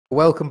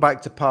Welcome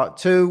back to part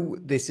 2.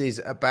 This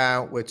is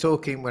about, we're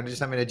just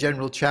having a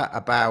general chat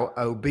about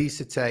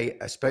obesity,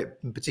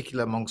 in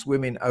particular amongst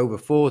women over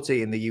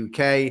 40 in the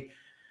UK.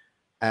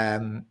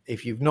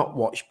 If you've not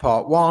watched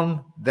part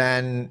 1,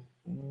 then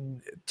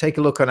take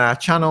a look on our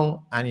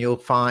channel and you'll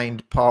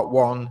find part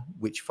 1,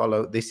 which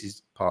this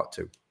is part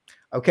 2.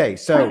 Okay,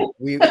 so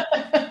we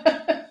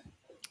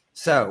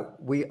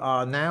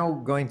are now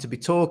going to be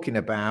talking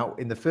about,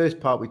 in the first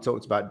part we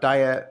talked about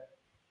diet,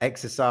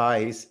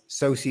 exercise,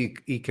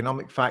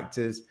 socioeconomic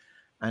factors,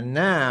 and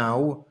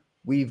now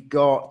we've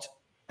got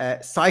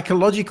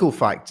psychological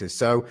factors.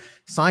 So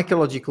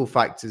psychological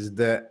factors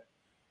that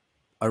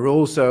are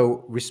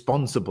also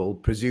responsible,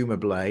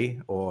 presumably,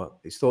 or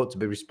it's thought to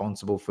be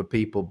responsible for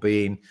people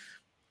being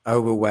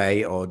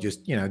overweight or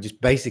just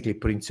basically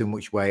putting too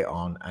much weight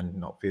on and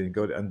not feeling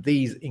good. And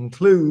these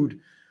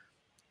include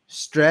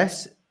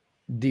stress,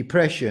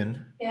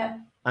 depression,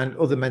 and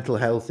other mental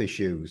health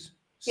issues.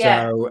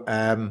 So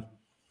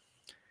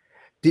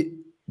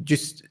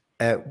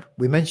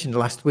we mentioned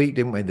last week,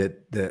 didn't we,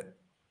 that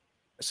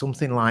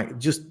something like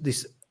just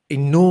this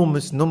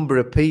enormous number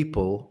of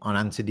people on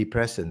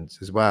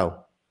antidepressants as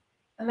well.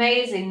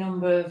 Amazing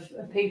number of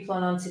people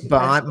on antidepressants.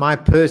 But my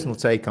personal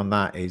take on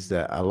that is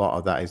that a lot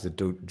of that is the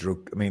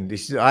drug. I mean,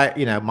 this is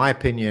my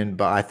opinion,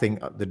 but I think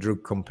the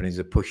drug companies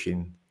are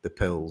pushing the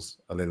pills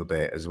a little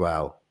bit as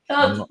well.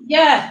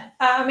 Yeah,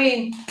 I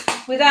mean,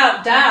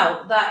 without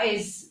doubt, that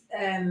is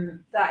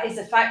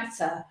a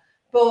factor.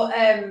 But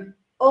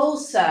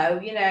also,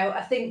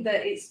 I think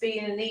that it's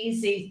been an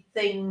easy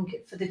thing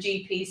for the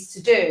GPs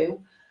to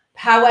do.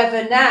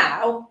 However,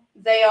 now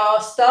they are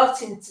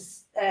starting to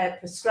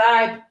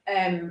prescribe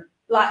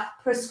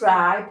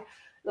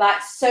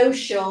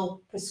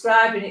social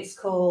prescribing, it's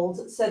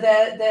called. So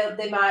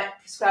they might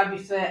prescribe you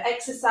for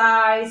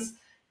exercise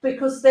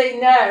because they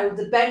know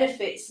the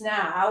benefits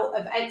now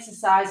of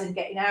exercise and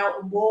getting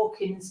out and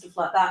walking and stuff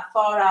like that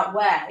far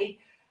outweigh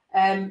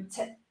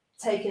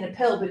taking a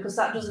pill, because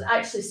that doesn't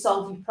actually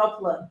solve your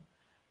problem.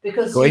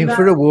 Because going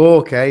for a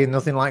walk,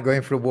 nothing like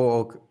going for a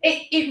walk.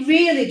 It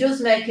really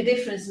does make a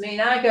difference. I mean,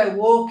 I go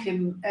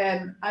walking,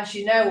 as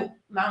you know,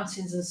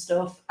 mountains and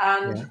stuff,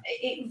 and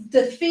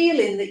the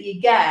feeling that you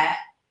get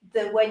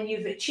that when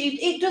you've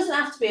achieved, it doesn't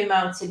have to be a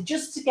mountain,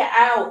 just to get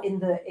out in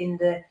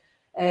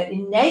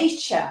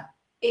nature,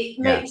 it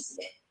makes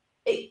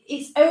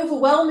it's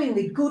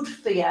overwhelmingly good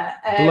for you.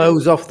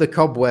 Blows off the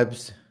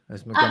cobwebs,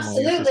 as my grandma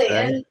used to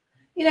say.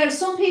 And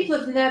some people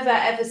have never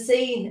ever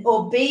seen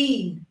or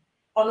been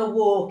on a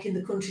walk in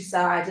the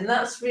countryside, and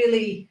that's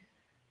a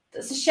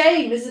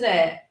shame, isn't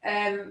it?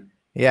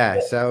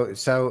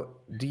 So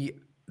the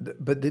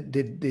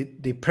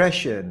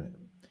depression,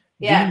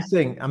 do you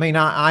think, I mean,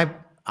 I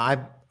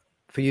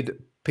for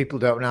you people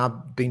don't know,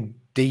 I've been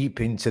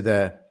deep into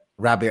the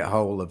rabbit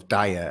hole of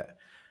diet,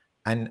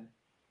 and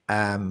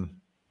I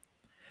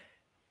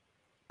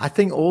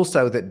think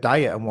also that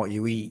diet and what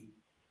you eat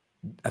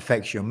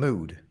affects your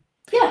mood.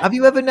 Have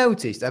you ever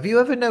noticed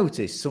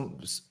some,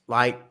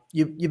 like,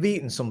 you've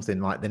eaten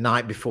something like the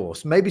night before,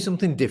 so maybe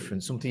something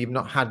different, something you've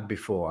not had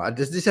before?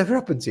 Does this ever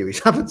happen to you? It's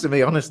happened to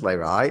me, honestly,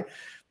 right?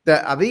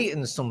 That I've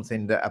eaten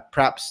something that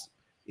perhaps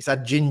it's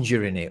had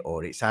ginger in it,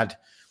 or it's had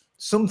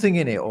something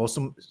in it, or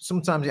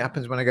sometimes it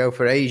happens when I go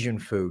for Asian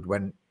food,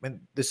 when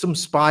there's some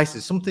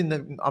spices, something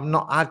that I've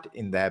not had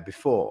in there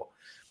before,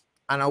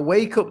 and I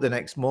wake up the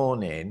next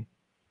morning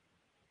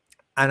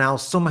and I'll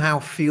somehow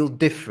feel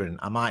different.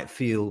 I might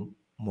feel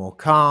more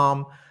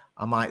calm,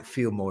 I might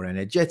feel more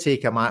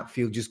energetic, I might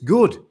feel just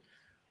good,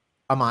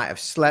 I might have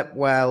slept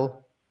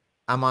well,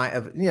 I might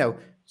have,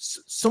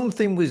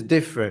 something was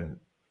different.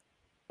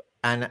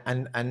 And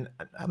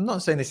I'm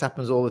not saying this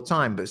happens all the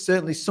time, but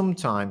certainly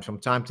sometimes, from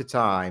time to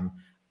time,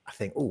 I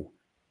think, oh,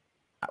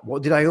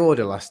 what did I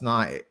order last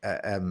night?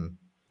 And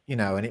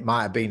it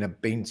might have been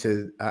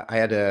I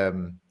had a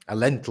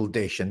lentil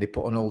dish, and they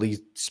put on all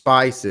these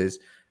spices,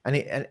 and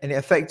it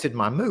affected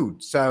my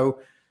mood.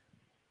 So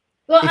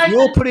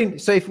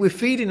if we're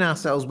feeding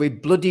ourselves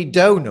with bloody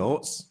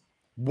donuts,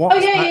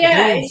 what's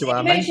that doing to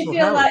our mental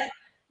health?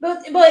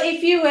 But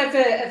if you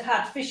ever have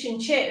had fish and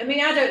chips, I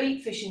mean, I don't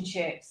eat fish and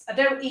chips. I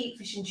don't eat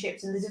fish and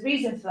chips, and there's a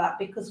reason for that,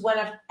 because when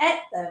I've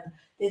ate them,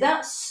 they're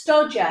that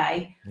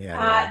stodgy.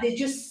 They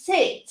just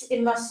sit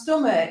in my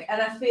stomach,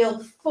 and I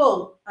feel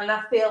full, and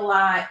I feel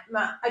like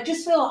I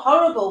just feel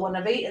horrible when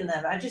I've eaten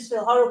them. I just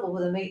feel horrible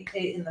when I'm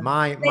eating them.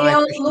 They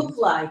are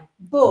lovely,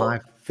 but my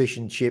fish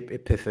and chip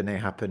epiphany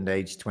happened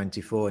age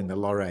 24 in the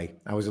lorry.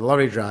 I was a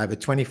lorry driver,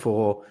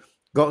 24,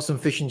 got some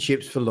fish and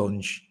chips for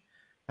lunch,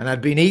 and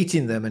I'd been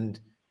eating them and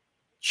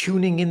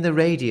tuning in the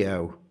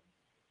radio,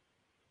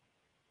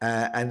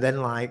 and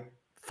then like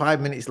 5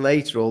 minutes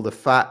later, all the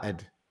fat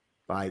had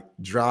like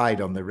dried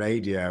on the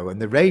radio,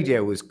 and the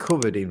radio was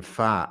covered in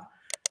fat.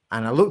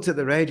 And I looked at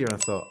the radio and I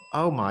thought,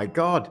 oh my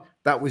God,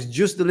 that was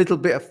just a little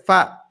bit of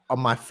fat on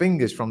my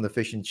fingers from the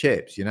fish and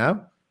chips, Yeah.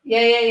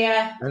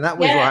 And that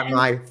was like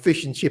my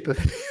fish and chip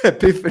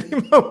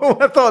epiphany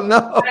moment. I thought,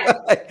 no,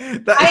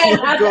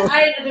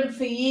 I had them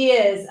for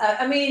years.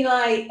 I mean,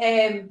 like,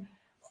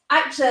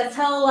 actually, I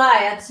tell a lie,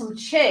 I had some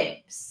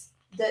chips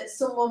that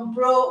someone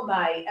brought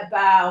me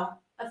about,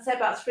 I'd say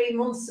about 3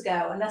 months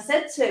ago. And I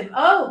said to him,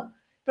 oh,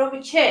 brought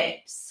me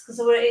chips, because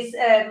I were at his,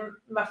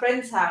 my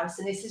friend's house.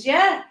 And he says,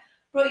 yeah,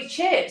 brought you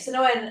chips. And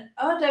I went,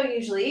 oh, I don't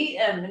usually eat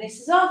them. And he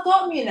says, oh, I've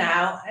got them, you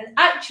now. And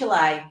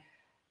actually,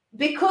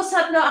 because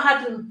I'd not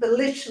had them for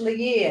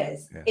literally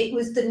years, it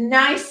was the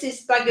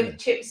nicest bag of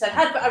chips I'd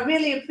had, but I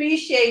really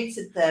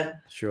appreciated them.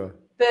 Sure.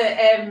 But,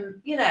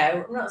 you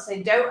know, I'm not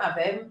saying don't have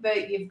them,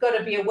 but you've got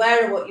to be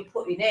aware of what you're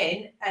putting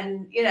in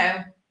and, you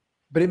know.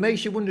 But it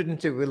makes you wonder,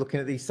 doesn't it? We're looking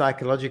at these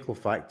psychological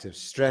factors,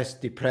 stress,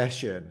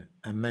 depression,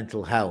 and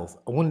mental health.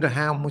 I wonder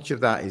how much of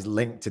that is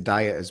linked to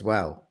diet as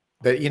well.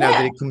 That, you know,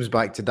 that it comes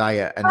back to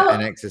diet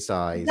and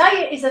exercise.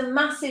 Diet is a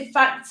massive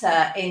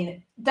factor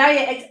in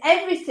diet.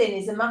 Everything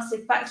is a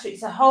massive factor.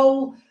 It's a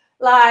whole,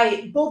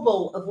 like,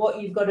 bubble of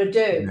what you've got to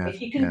do. If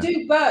you can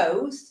do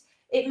both,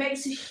 it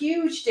makes a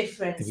huge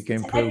difference. If you can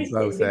improve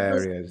both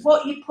areas.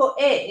 What you put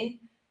in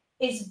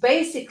is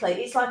basically,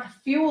 it's like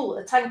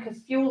a tank of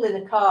fuel in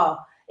a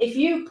car. If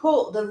you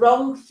put the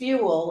wrong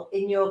fuel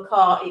in your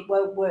car, it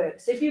won't work.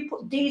 So if you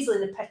put diesel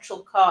in a petrol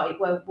car, it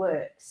won't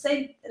work.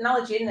 Same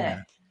analogy, isn't it?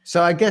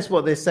 So I guess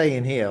what they're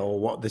saying here, or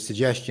what the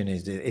suggestion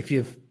is, that if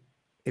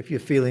you're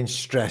feeling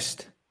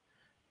stressed,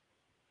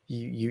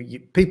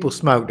 people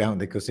smoke, don't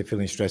they? Because they're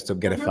feeling stressed up,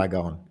 get a fag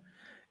on.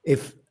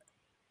 If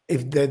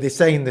they're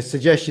saying, the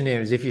suggestion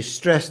here is, if you're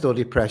stressed or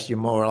depressed, you're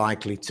more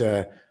likely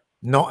to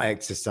not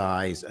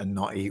exercise and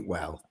not eat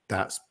well.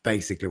 That's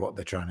basically what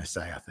they're trying to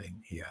say, I think,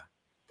 here.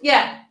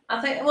 Yeah,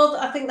 I think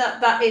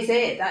that is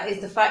it. That is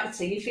the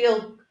factor. You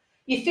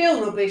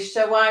feel rubbish,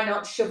 so why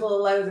not shovel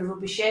a load of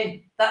rubbish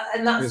in?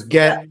 That's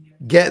get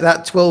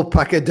that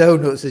 12-pack of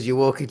donuts as you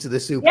walk into the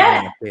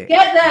supermarket. Yeah,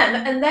 get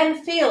them and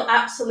then feel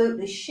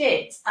absolutely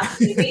shit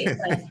after you eat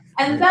them.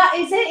 And that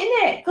is it,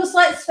 isn't it? Because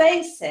let's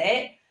face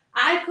it,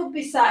 I could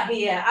be sat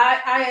here.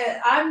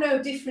 I'm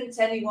no different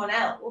to anyone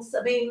else.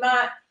 I mean,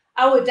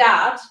 our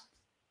dad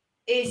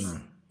is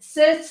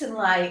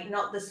certainly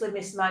not the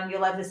slimmest man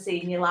you'll ever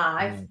see in your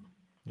life.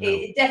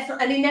 It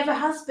definitely, and he never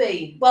has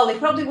been. Well, he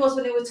probably was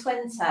when he was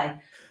 20,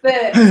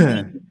 but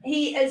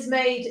he has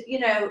made, you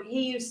know,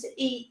 he used to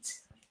eat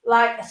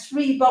like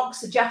 3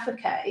 boxes of Jaffa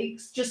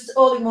cakes just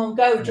all in one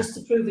go, just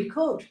to prove he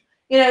could.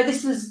 You know,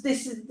 this is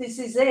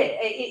it.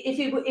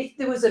 If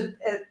there was a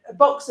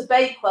box of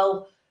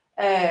Bakewell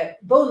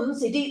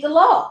buns, he'd eat the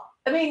lot.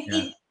 I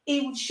mean,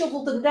 he would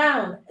shovel them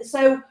down.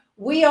 So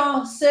we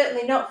are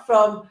certainly not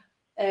from.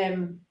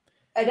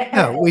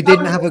 No, we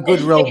didn't have a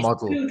good role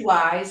model.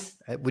 Food-wise,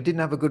 we didn't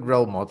have a good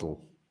role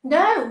model.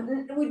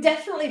 No, we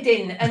definitely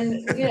didn't.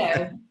 And you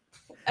know,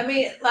 I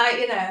mean, like,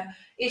 you know,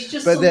 it's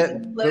just. But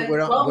we're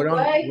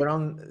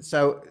on.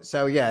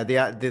 So yeah,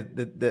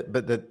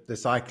 the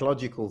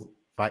psychological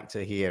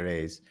factor here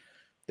is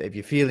that if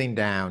you're feeling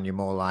down, you're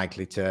more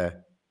likely to.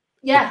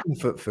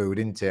 Comfort food,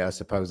 isn't it? I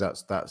suppose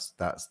that's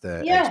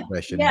the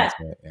expression. Yeah.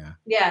 Isn't it?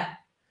 Yeah.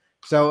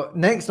 So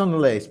next on the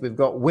list, we've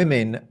got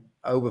women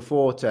over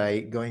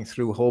 40 going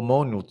through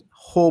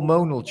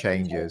hormonal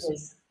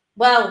changes.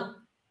 Well,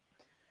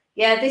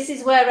 yeah, this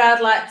is where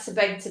I'd like to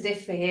beg to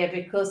differ here,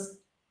 because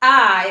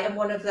I am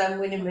one of them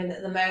women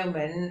at the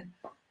moment,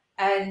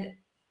 and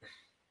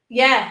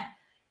yeah,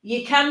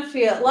 you can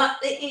feel like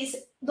it's,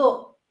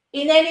 look,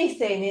 in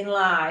anything in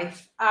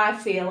life, I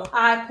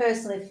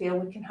personally feel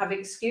we can have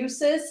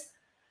excuses,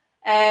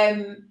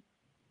 and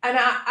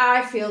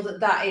I feel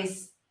that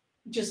is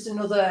just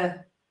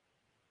another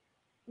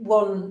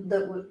one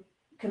that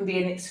can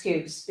be an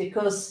excuse,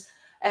 because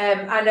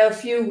I know a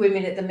few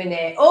women at the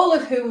minute, all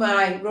of whom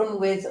I run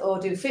with or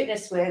do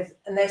fitness with,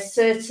 and they're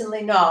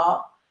certainly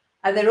not,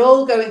 and they're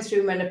all going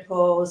through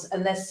menopause,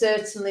 and they're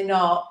certainly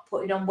not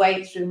putting on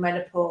weight through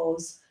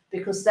menopause,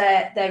 because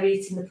they're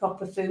eating the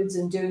proper foods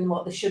and doing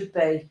what they should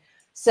be.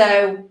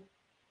 So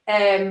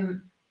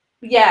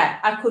yeah,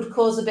 I could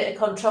cause a bit of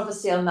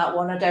controversy on that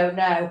one, I don't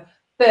know,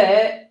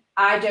 but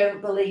I don't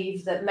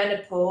believe that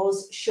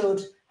menopause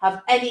should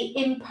have any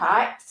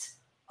impact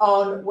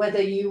on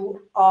whether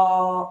you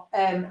are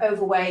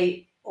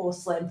overweight or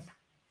slim.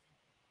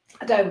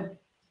 I don't.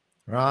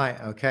 Right.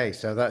 Okay.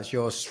 So that's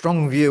your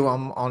strong view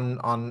on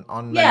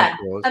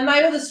menopause. And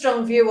my other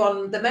strong view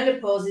on the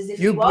menopause is,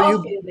 if you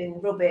are feeling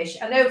rubbish,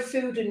 I know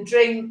food and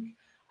drink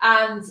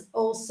and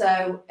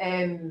also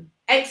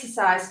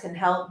exercise can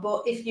help,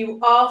 but if you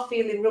are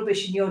feeling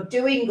rubbish and you're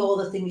doing all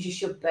the things you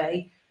should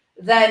be,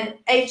 then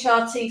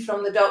HRT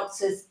from the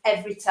doctors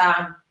every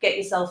time. Get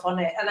yourself on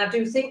it. And I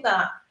do think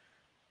that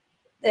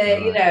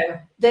you know,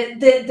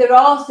 there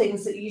are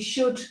things that you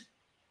should,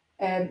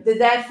 they're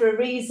there for a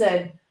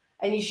reason,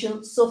 and you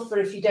shouldn't suffer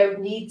if you don't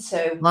need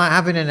to. Like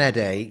having an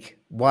headache,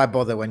 why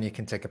bother when you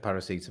can take a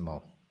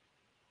paracetamol?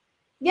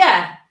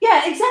 Yeah,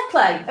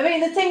 exactly. I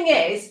mean, the thing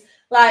is,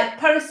 like,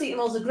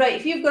 paracetamols are great.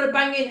 If you've got a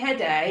banging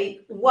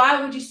headache,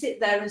 why would you sit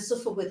there and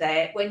suffer with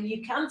it when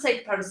you can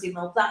take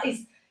paracetamol? That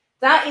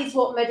is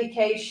what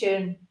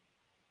medication.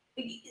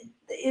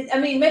 I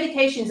mean,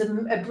 medication's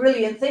a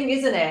brilliant thing,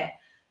 isn't it?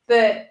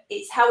 But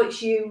it's how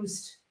it's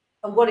used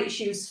and what it's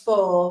used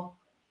for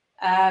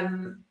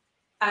And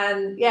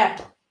yeah.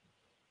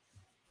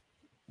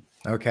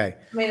 Okay.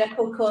 I mean, I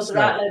could cause So, the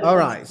right load of all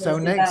right. So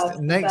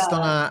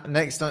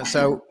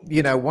so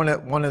you know, one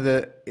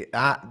of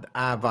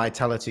our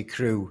Vitality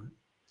Crew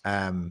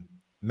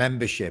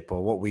membership,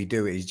 or what we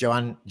do, is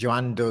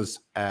Joanne does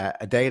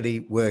a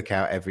daily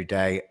workout every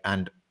day,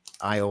 and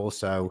I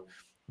also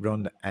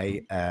run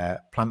a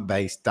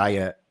plant-based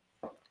diet,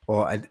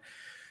 or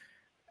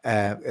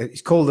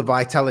it's called the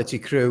Vitality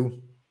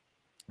Crew,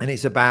 and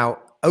it's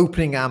about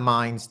opening our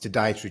minds to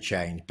dietary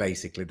change.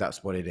 Basically,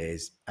 that's what it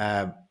is.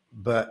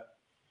 But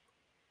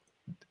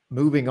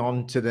moving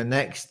on to the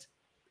next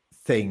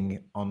thing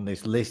on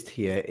this list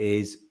here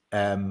is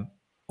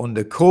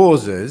under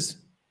causes.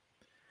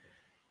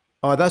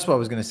 Oh, that's what I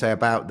was going to say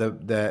about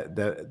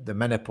the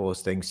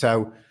menopause thing.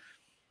 So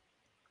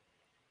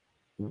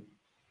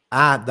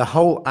our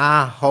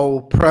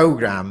whole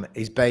program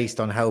is based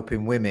on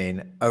helping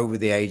women over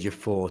the age of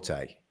 40.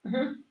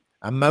 Mm-hmm.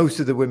 And most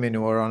of the women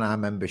who are on our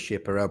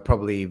membership are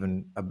probably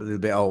even a little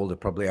bit older,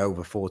 probably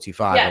over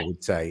 45, I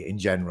would say, in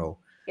general.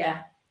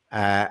 Yeah.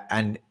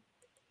 And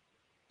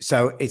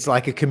so it's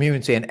like a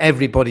community, and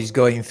everybody's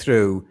going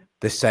through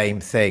the same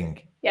thing.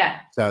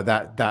 Yeah. So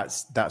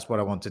that's what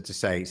I wanted to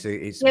say. So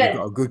we've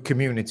got a good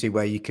community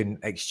where you can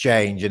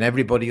exchange, and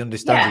everybody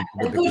understands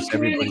each other, and good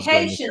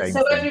communication.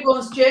 So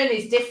everyone's journey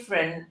is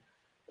different.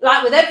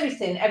 Like with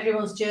everything,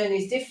 everyone's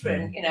journey is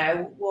different. You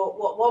know,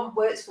 what one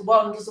works for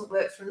one doesn't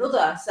work for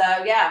another. So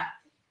yeah.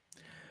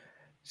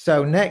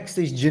 So next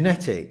is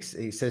genetics.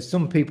 It says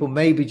some people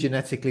may be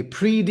genetically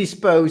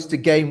predisposed to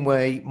gain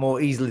weight more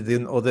easily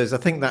than others. I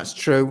think that's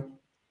true.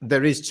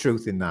 There is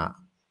truth in that.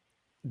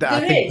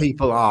 I think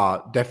people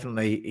are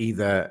definitely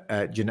either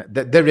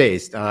there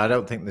is. I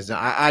don't think there's.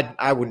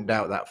 I wouldn't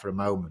doubt that for a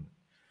moment.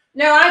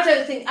 No, I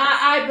don't think.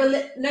 I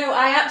believe. No,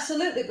 I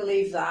absolutely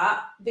believe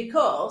that,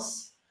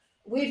 because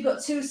we've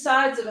got two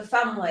sides of a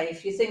family,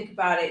 if you think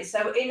about it.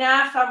 So in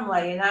our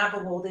family, in our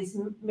bubble, there's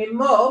my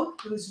mum,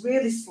 who's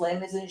really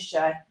slim, isn't she?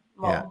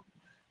 Mum,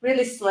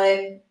 really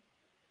slim,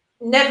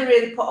 never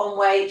really put on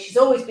weight. She's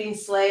always been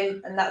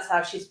slim, and that's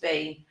how she's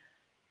been.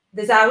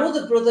 There's our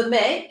other brother,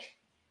 Mick,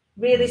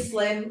 really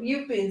slim.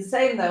 You've been the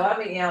same though,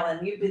 haven't you,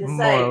 Alan? You've been the same.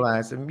 More or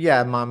less.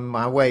 Yeah,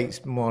 my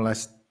weight's more or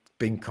less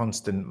been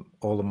constant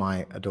all of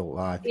my adult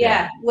life.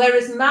 Yeah.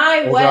 Whereas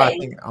my weight, I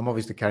think I'm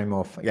obviously carrying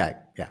more.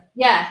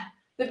 Yeah.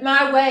 But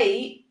my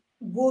weight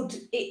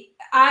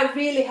I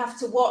really have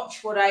to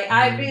watch what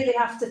I really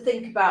have to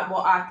think about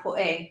what I put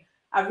in.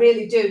 I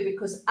really do,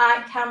 because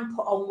I can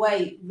put on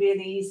weight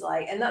really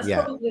easily. And that's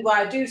probably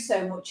why I do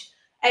so much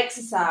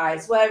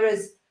exercise.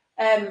 Whereas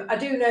I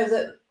do know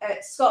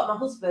that Scott, my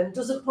husband,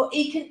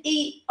 he can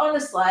eat,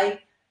 honestly,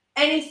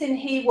 anything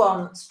he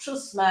wants.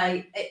 Trust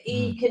me,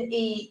 he can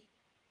eat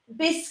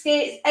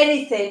biscuits,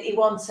 anything he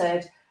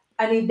wanted.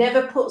 And he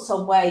never puts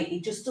on weight.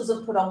 He just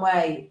doesn't put on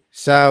weight.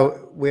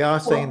 So we are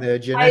saying there are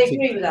genetic. I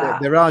agree with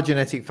that. There are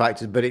genetic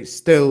factors, but it's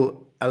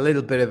still a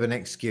little bit of an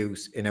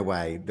excuse in a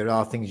way. There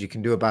are things you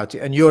can do about it,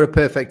 and you're a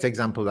perfect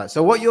example of that.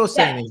 So what you're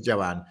saying is,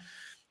 Joanne,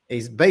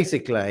 is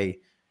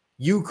basically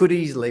you could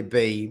easily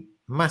be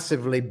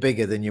massively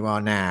bigger than you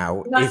are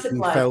now if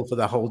you fell for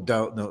the whole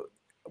donut,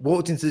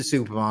 walked into the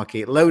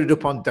supermarket, loaded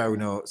up on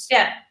donuts.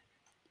 Yeah,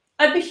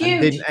 I'd be huge.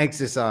 And didn't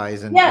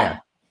exercise. And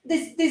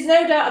There's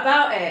no doubt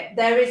about it.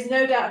 There is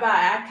no doubt about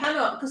it. I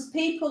cannot, because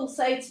people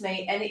say to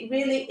me, and it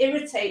really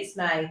irritates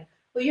me,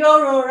 well,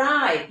 you're all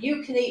right.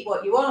 You can eat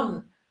what you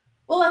want.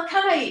 Well,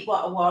 can I eat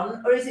what I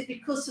want? Or is it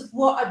because of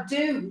what I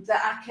do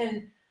that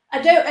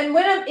I don't? And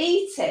when I'm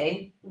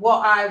eating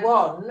what I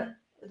want,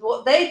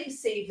 what they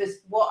perceive as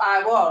what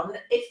I want,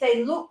 if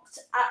they looked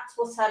at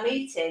what I'm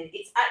eating,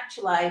 it's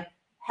actually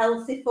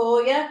healthy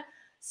for you.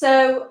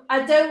 So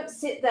I don't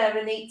sit there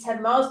and eat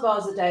 10 Mars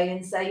bars a day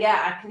and say,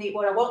 yeah, I can eat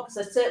what I want,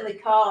 because I certainly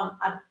can't.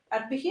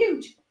 I'd be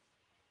huge.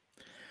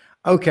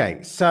 Okay,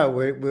 so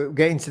we're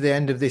getting to the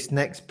end of this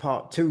next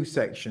part 2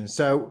 section.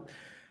 So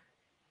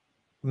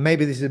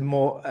maybe this is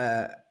more,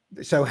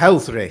 so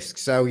health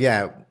risks. So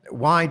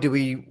why do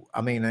we,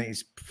 I mean,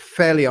 it's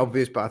fairly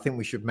obvious, but I think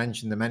we should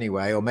mention them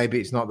anyway, or maybe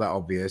it's not that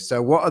obvious.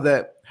 So what are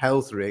the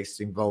health risks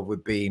involved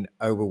with being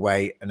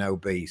overweight and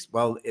obese?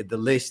 Well, the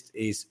list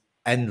is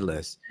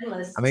endless.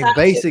 I mean,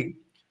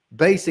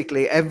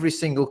 basically every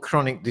single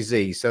chronic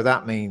disease. So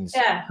that means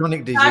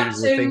chronic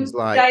diseases are things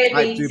like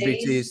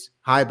diabetes,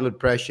 high blood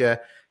pressure,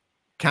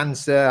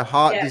 cancer,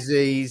 heart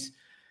disease,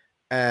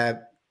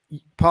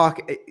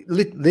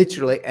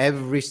 literally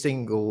every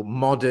single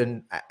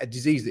modern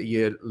disease that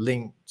you're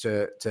linked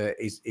to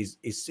is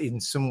in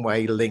some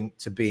way linked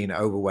to being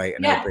overweight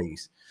and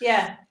obese.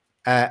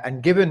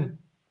 And given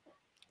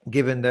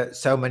that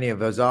so many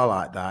of us are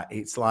like that,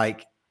 it's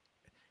like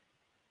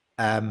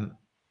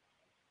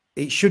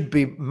it should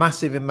be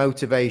massive in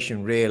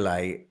motivation,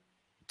 really,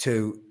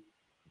 to,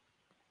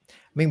 I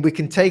mean, we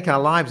can take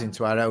our lives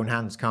into our own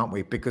hands, can't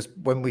we? Because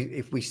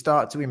if we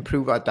start to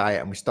improve our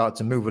diet and we start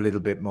to move a little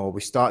bit more,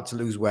 we start to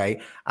lose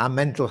weight, our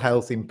mental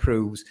health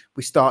improves,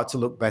 we start to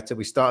look better,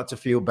 we start to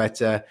feel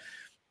better.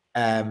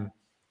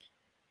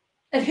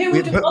 And who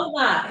would want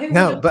that? Who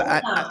no, would want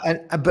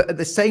that? But at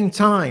the same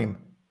time,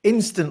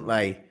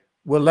 instantly,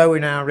 we're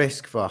lowering our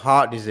risk for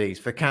heart disease,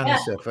 for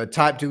cancer, for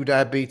type 2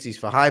 diabetes,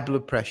 for high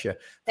blood pressure,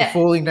 for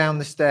falling down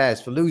the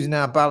stairs, for losing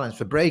our balance,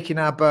 for breaking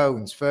our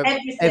bones, for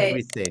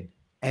everything.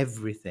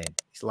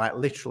 It's like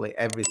literally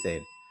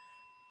everything.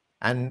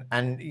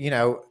 And you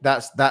know,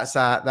 that's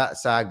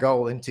our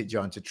goal, isn't it,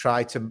 John? To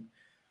try to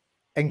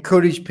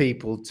encourage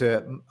people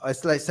to,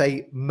 let's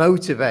say,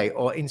 motivate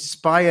or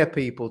inspire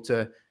people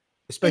to,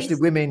 especially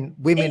women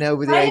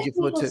over the age of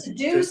 40, to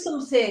do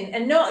something.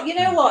 And not, you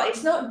know what,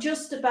 it's not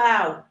just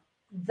about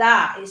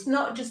that. It's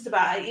not just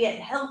about, yeah,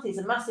 health is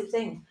a massive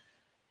thing,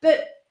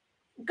 but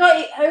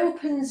God, it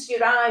opens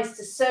your eyes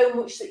to so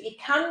much that you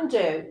can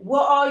do.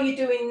 What are you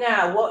doing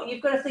now? What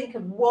you've got to think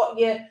of what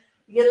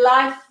your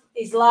life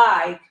is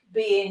like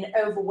being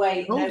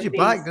overweight. Holds you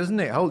back, doesn't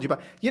it? Hold you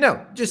back. You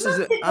know, just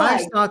as I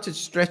started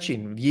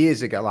stretching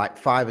years ago, like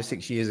 5 or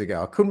 6 years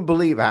ago, I couldn't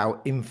believe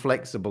how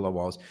inflexible I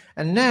was.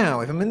 And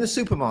now, if I'm in the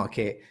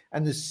supermarket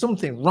and there's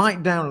something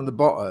right down on the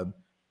bottom,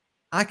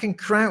 I can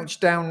crouch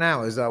down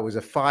now as I was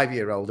a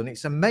 5-year-old, and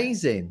it's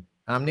amazing.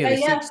 And I'm nearly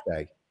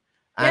 60.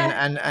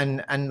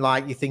 And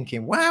like you're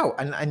thinking, wow,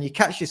 and you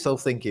catch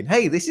yourself thinking,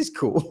 hey, this is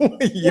cool.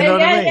 You know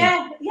what I mean?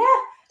 Yeah.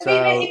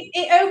 I mean,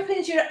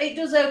 it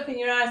does open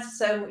your eyes to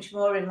so much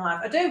more in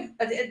life. I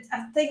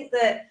think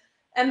that,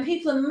 and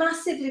people are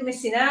massively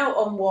missing out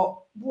on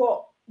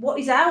what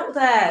is out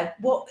there,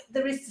 what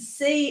there is to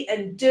see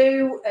and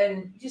do,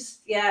 and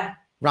just, yeah.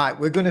 Right,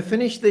 we're going to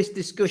finish this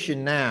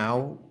discussion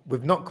now.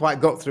 We've not quite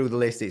got through the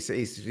list.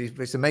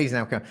 It's amazing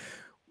how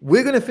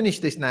we're going to finish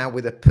this now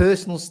with a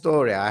personal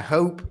story. I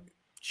hope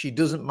she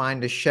doesn't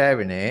mind us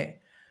sharing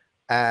it.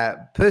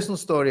 Personal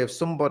story of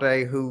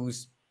somebody who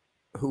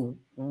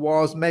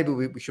was, maybe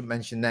we should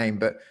mention name,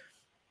 but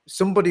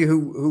somebody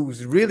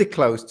who's really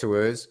close to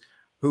us,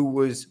 who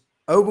was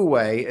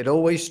overweight, had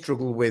always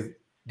struggled with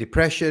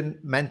depression,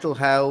 mental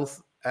health,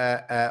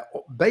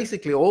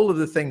 basically all of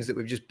the things that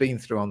we've just been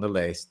through on the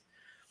list.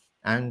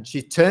 And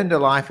she turned her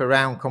life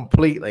around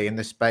completely in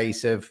the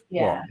space of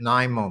what,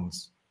 9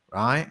 months,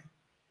 right?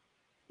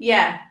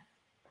 Yeah,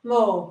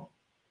 more.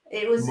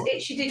 It was.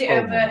 She did it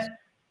over. Months.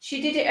 She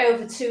did it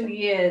over 2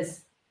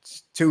 years.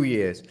 2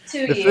 years.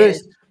 2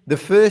 years. The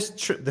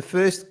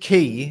first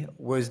key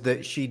was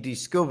that she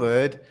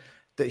discovered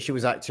that she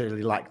was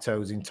actually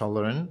lactose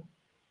intolerant.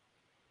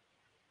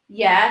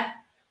 Yeah,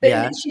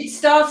 but she'd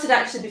started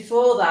actually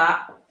before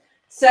that.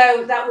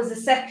 So that was the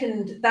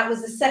second. That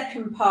was the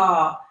second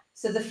part.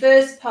 So the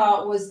first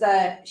part was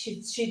that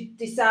she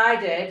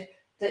decided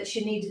that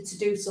she needed to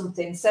do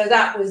something. So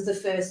that was the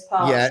first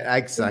part. Yeah,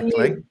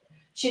 exactly.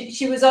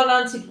 She was on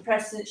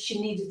antidepressants.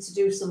 She needed to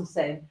do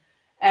something.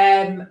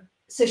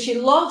 So she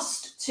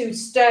lost 2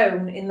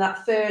 stone in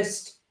that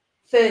first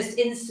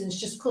instance,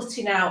 just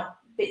cutting out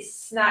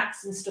bits,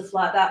 snacks and stuff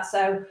like that.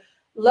 So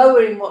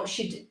lowering what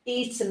she'd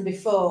eaten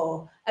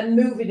before and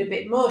moving a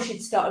bit more.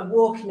 She'd started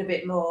walking a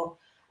bit more.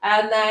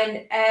 And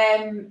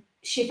then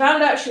she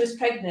found out she was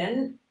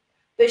pregnant,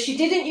 but she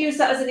didn't use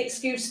that as an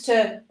excuse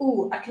to,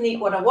 oh, I can eat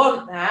what I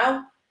want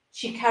now.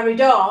 She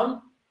carried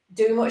on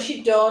doing what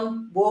she'd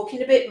done,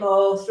 walking a bit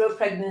more through a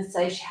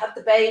pregnancy. She had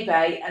the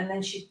baby, and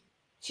then she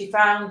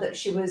found that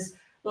she was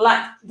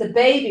the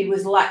baby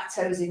was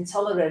lactose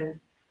intolerant,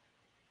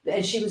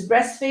 and she was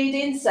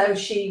breastfeeding, so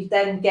she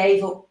then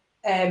gave up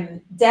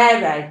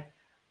dairy,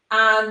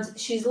 and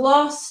she's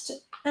lost,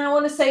 I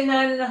want to say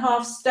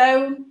 9.5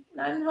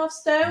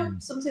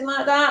 stone, something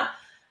like that.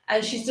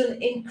 And she's done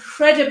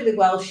incredibly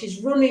well.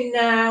 She's running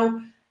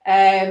now,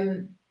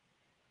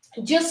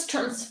 just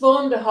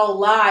transformed her whole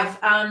life.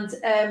 And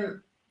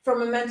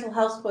from a mental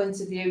health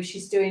point of view,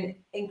 she's doing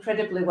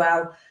incredibly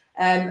well.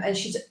 And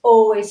she's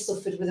always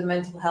suffered with a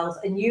mental health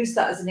and used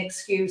that as an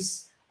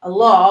excuse a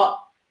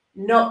lot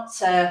not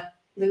to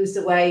lose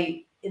the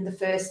weight in the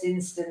first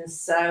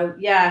instance. So,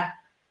 yeah,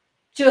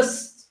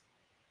 just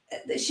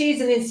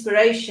she's an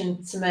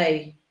inspiration to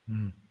me.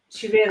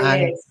 She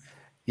really is.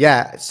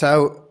 Yeah,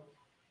 so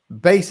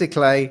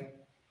basically,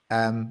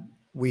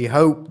 we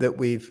hope that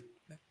we've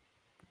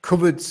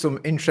covered some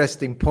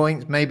interesting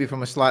points, maybe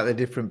from a slightly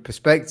different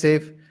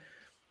perspective.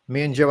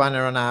 Me and Joanna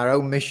are on our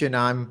own mission.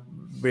 I'm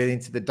really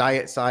into the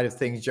diet side of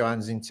things.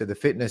 Joanne's into the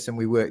fitness, and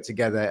we work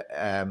together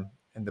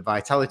in the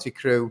Vitality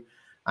crew.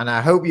 And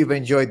I hope you've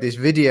enjoyed this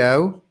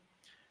video.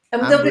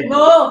 And there'll be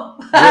more.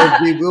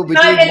 We'll be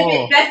doing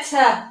more. Get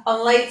better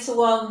on later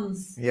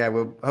ones. Yeah,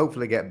 we'll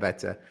hopefully get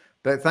better.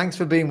 But thanks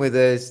for being with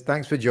us.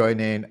 Thanks for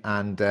joining.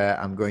 And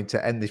I'm going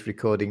to end this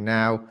recording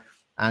now.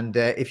 And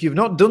if you've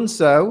not done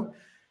so,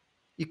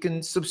 you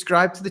can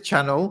subscribe to the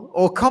channel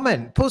or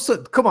comment.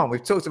 Come on,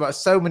 we've talked about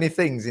so many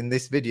things in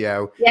this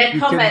video. Yeah,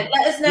 comment.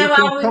 Let us know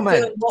how we're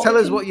doing. Tell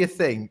us what you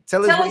think.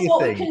 Tell us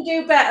what we can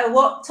do better.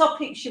 What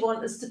topics you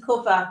want us to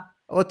cover.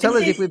 Or tell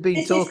us if we've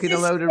been talking a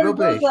load of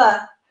rubbish.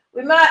 Brother.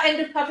 We might end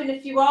up having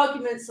a few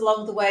arguments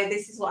along the way.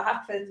 This is what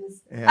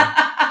happens.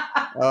 Yeah.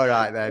 All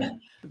right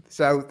then.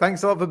 So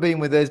thanks a lot for being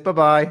with us.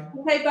 Bye-bye.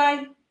 Okay,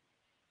 bye.